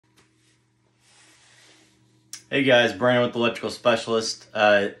Hey guys, Brandon with the Electrical Specialist.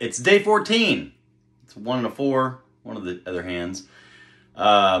 It's day 14. It's 1 and a 4, one of the other hands.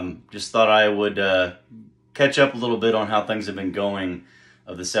 Just thought I would catch up a little bit on how things have been going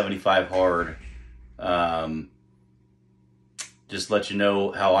of the 75 hard. Just let you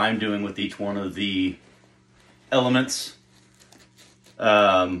know how I'm doing with each one of the elements.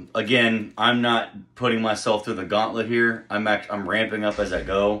 Again, I'm not putting myself through the gauntlet here. I'm ramping up as I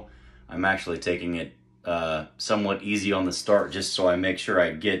go. I'm actually taking it somewhat easy on the start, just so I make sure I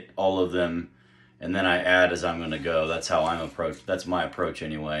get all of them, and then I add as I'm going to go. That's how that's my approach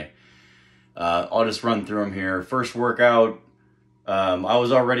anyway. I'll just run through them here. First workout, I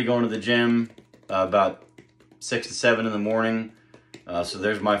was already going to the gym about 6 to 7 in the morning. So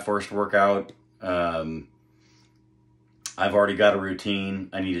there's my first workout. I've already got a routine.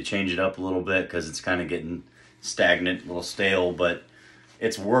 I need to change it up a little bit because it's kind of getting stagnant, a little stale, but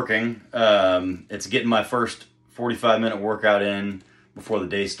it's working. It's getting my first 45-minute workout in before the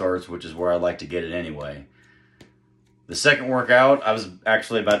day starts, which is where I like to get it anyway. The second workout, I was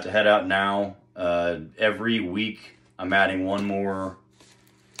actually about to head out now. Every week, I'm adding one more.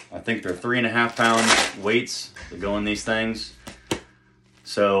 I think they're 3.5 pound weights that go in these things.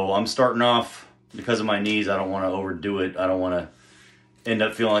 So I'm starting off, because of my knees, I don't want to overdo it. I don't want to end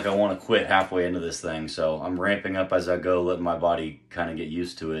up feeling like I want to quit halfway into this thing. So I'm ramping up as I go, letting my body kind of get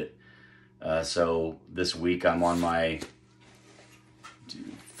used to it. So this week I'm on my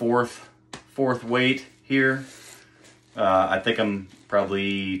fourth weight here. I think I'm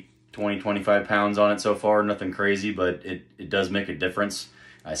probably 20-25 pounds on it so far. Nothing crazy, but it does make a difference.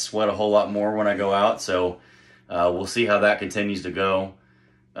 I sweat a whole lot more when I go out, so we'll see how that continues to go.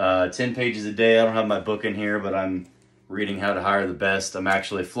 10 pages a day. I don't have my book in here, but I'm reading How to Hire the Best. I'm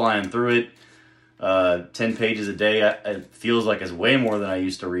actually flying through it. 10 pages a day. It feels like it's way more than I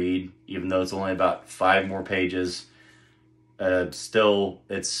used to read, even though it's only about 5 more pages. Still,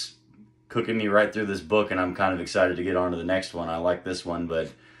 it's cooking me right through this book, and I'm kind of excited to get on to the next one. I like this one, but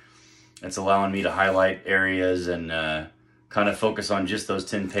it's allowing me to highlight areas and kind of focus on just those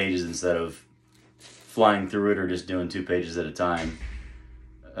 10 pages instead of flying through it or just doing 2 pages at a time.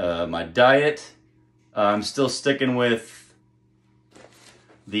 My diet, I'm still sticking with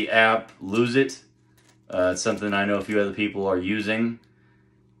the app Lose It. It's something I know a few other people are using.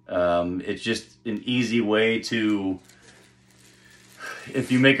 It's just an easy way to, if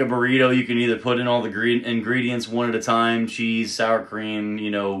you make a burrito, you can either put in all the ingredients one at a time, cheese, sour cream,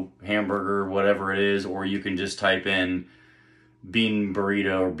 hamburger, whatever it is, or you can just type in bean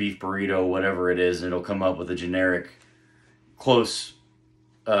burrito or beef burrito, whatever it is, and it'll come up with a generic, close,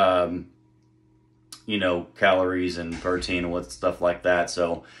 calories and protein and stuff like that.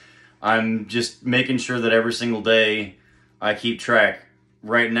 So I'm just making sure that every single day I keep track.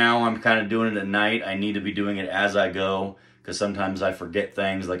 Right now I'm kind of doing it at night. I need to be doing it as I go, because sometimes I forget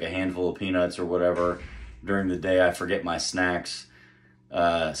things like a handful of peanuts or whatever. During the day I forget my snacks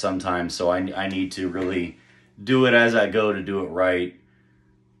sometimes, so I need to really do it as I go to do it right.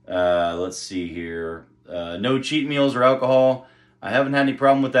 Let's see here. No cheat meals or alcohol. I haven't had any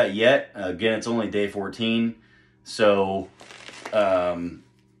problem with that yet. Again, it's only day 14. So, I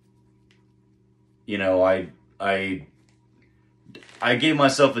gave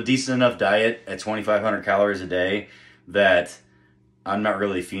myself a decent enough diet at 2,500 calories a day that I'm not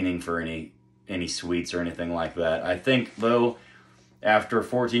really fiending for any sweets or anything like that. I think, though, after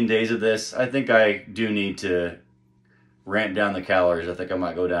 14 days of this, I think I do need to ramp down the calories. I think I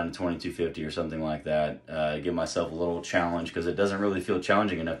might go down to 2,250 or something like that. Give myself a little challenge, because it doesn't really feel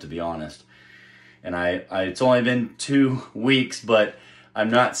challenging enough, to be honest. And it's only been 2 weeks, but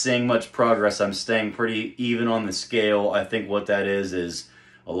I'm not seeing much progress. I'm staying pretty even on the scale. I think what that is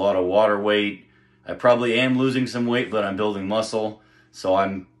a lot of water weight. I probably am losing some weight, but I'm building muscle, so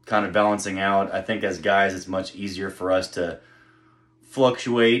I'm kind of balancing out. I think as guys, it's much easier for us to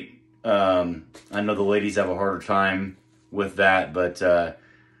fluctuate. I know the ladies have a harder time with that, but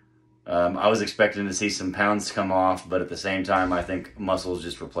I was expecting to see some pounds come off, but at the same time, I think muscle is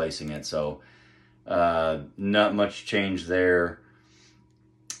just replacing it. So not much change there.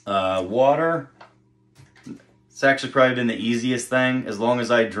 Water, it's actually probably been the easiest thing. As long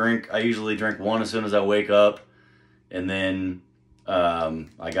as I usually drink one as soon as I wake up, and then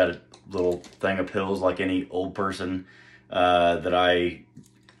I got a little thing of pills like any old person that I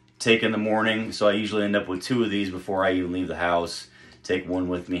take in the morning. So I usually end up with 2 of these before I even leave the house. Take one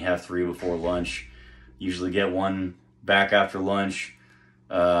with me, have 3 before lunch. Usually get one back after lunch.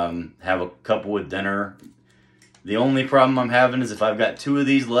 Have a couple with dinner. The only problem I'm having is if I've got 2 of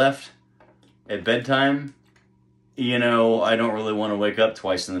these left at bedtime, you know, I don't really want to wake up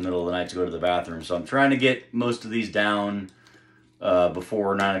twice in the middle of the night to go to the bathroom. So I'm trying to get most of these down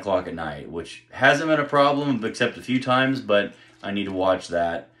before 9 o'clock at night, which hasn't been a problem except a few times, but I need to watch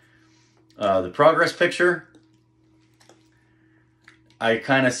that. The progress picture, I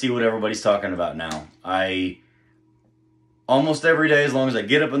kind of see what everybody's talking about now. Almost every day, as long as I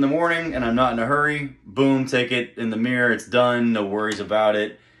get up in the morning and I'm not in a hurry, boom, take it in the mirror, it's done, no worries about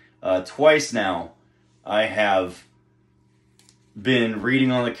it. Twice now, I have been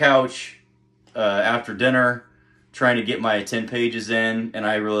reading on the couch after dinner, trying to get my 10 pages in, and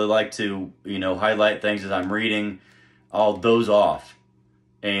I really like to, you know, highlight things as I'm reading. I'll doze off,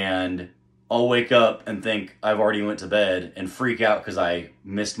 and I'll wake up and think I've already went to bed and freak out because I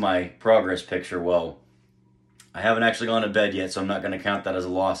missed my progress picture. Well, I haven't actually gone to bed yet, so I'm not going to count that as a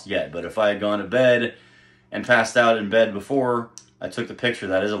loss yet. But if I had gone to bed and passed out in bed before I took the picture,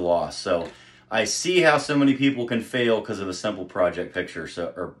 that is a loss. So I see how so many people can fail because of a simple project picture.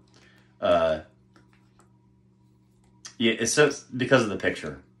 Yeah, it's because of the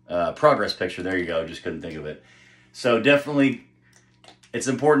picture. Progress picture, there you go, just couldn't think of it. So definitely, it's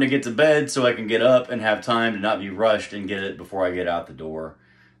important to get to bed so I can get up and have time to not be rushed and get it before I get out the door.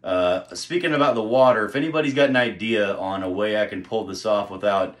 Speaking about the water, if anybody's got an idea on a way I can pull this off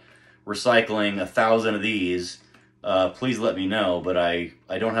without recycling 1,000 of these, please let me know. But I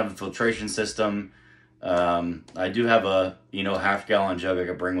don't have a filtration system. I do have a, you know, half-gallon jug I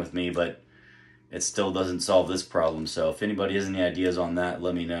could bring with me, but it still doesn't solve this problem. So if anybody has any ideas on that,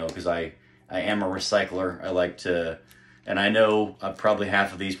 let me know, because I am a recycler. I like to, and I know probably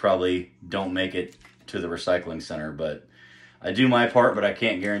half of these probably don't make it to the recycling center, but I do my part, but I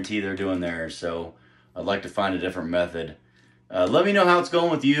can't guarantee they're doing theirs. So I'd like to find a different method. Let me know how it's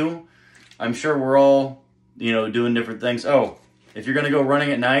going with you. I'm sure we're all, you know, doing different things. Oh, if you're going to go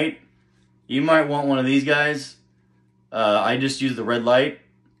running at night, you might want one of these guys. I just use the red light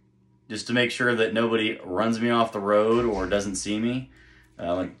just to make sure that nobody runs me off the road or doesn't see me.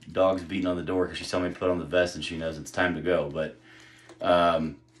 Like dog's beating on the door because she's telling me to put on the vest and she knows it's time to go. But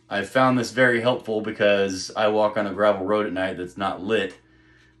I've found this very helpful because I walk on a gravel road at night that's not lit.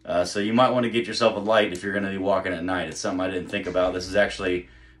 So you might want to get yourself a light if you're going to be walking at night. It's something I didn't think about. This is actually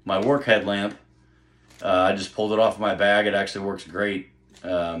my work headlamp. I just pulled it off my bag. It actually works great.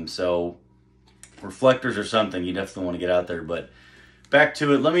 So reflectors or something, you definitely want to get out there. But back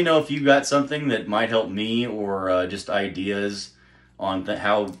to it. Let me know if you got something that might help me, or just ideas on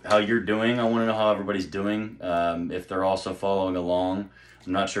how you're doing. I want to know how everybody's doing, if they're also following along.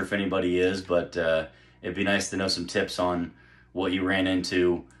 I'm not sure if anybody is, but it'd be nice to know some tips on what you ran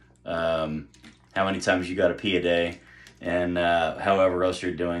into, how many times you got to pee a day, and however else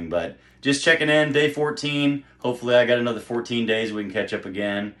you're doing. But just checking in, day 14. Hopefully I got another 14 days we can catch up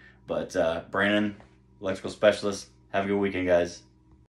again. But Brandon, electrical specialist, have a good weekend, guys.